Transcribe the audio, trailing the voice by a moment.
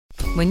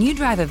When you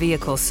drive a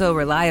vehicle so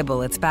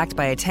reliable it's backed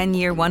by a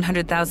 10-year,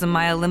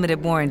 100,000-mile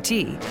limited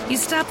warranty, you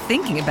stop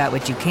thinking about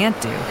what you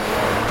can't do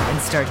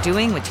and start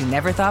doing what you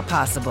never thought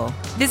possible.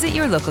 Visit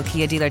your local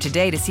Kia dealer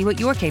today to see what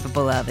you're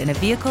capable of in a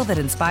vehicle that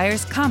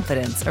inspires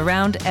confidence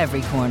around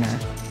every corner.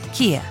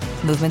 Kia,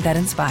 movement that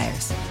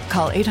inspires.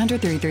 Call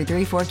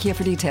 800-333-4KIA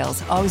for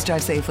details. Always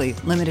drive safely.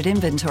 Limited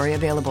inventory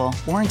available.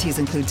 Warranties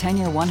include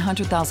 10-year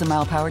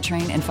 100,000-mile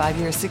powertrain and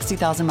 5-year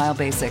 60,000-mile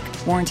basic.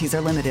 Warranties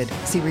are limited.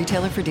 See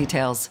retailer for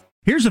details.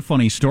 Here's a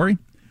funny story.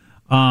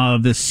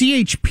 The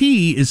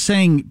CHP is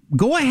saying,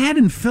 go ahead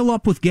and fill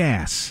up with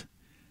gas.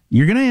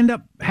 You're going to end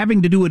up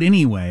having to do it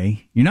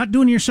anyway. You're not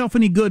doing yourself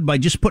any good by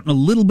just putting a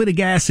little bit of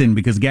gas in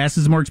because gas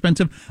is more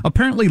expensive.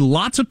 Apparently,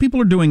 lots of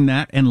people are doing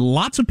that, and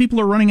lots of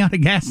people are running out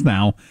of gas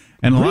now,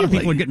 and a lot of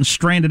people are getting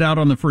stranded out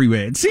on the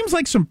freeway. It seems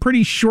like some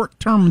pretty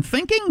short-term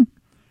thinking.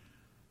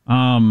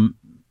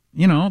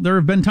 There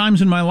have been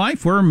times in my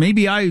life where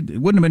maybe it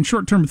wouldn't have been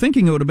short-term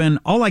thinking. It would have been,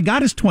 all I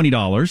got is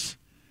 $20,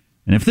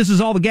 and if this is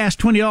all the gas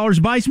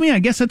 $20 buys me, I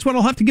guess that's what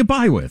I'll have to get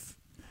by with.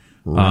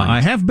 Right.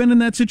 I have been in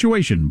that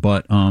situation,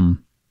 but...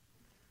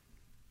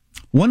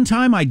 One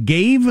time I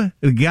gave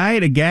the guy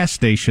at a gas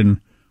station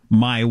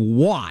my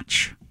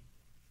watch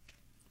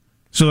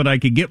so that I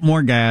could get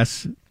more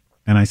gas,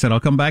 and I said, I'll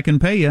come back and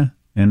pay you,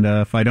 and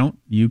if I don't,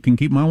 you can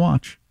keep my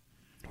watch.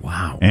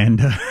 Wow. And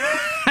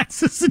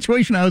that's the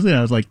situation I was in.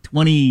 I was like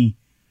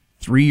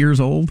 23 years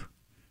old.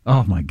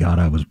 Oh, my God,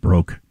 I was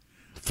broke.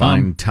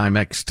 Fine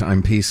Timex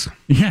timepiece.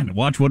 Yeah, and the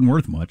watch wasn't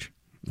worth much.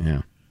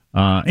 Yeah.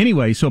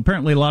 Anyway, so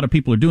apparently a lot of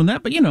people are doing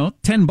that, but,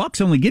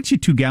 $10 only gets you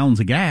 2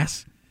 gallons of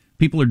gas.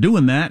 People are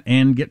doing that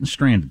and getting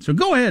stranded. So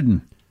go ahead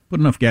and put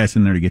enough gas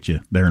in there to get you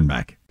there and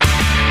back.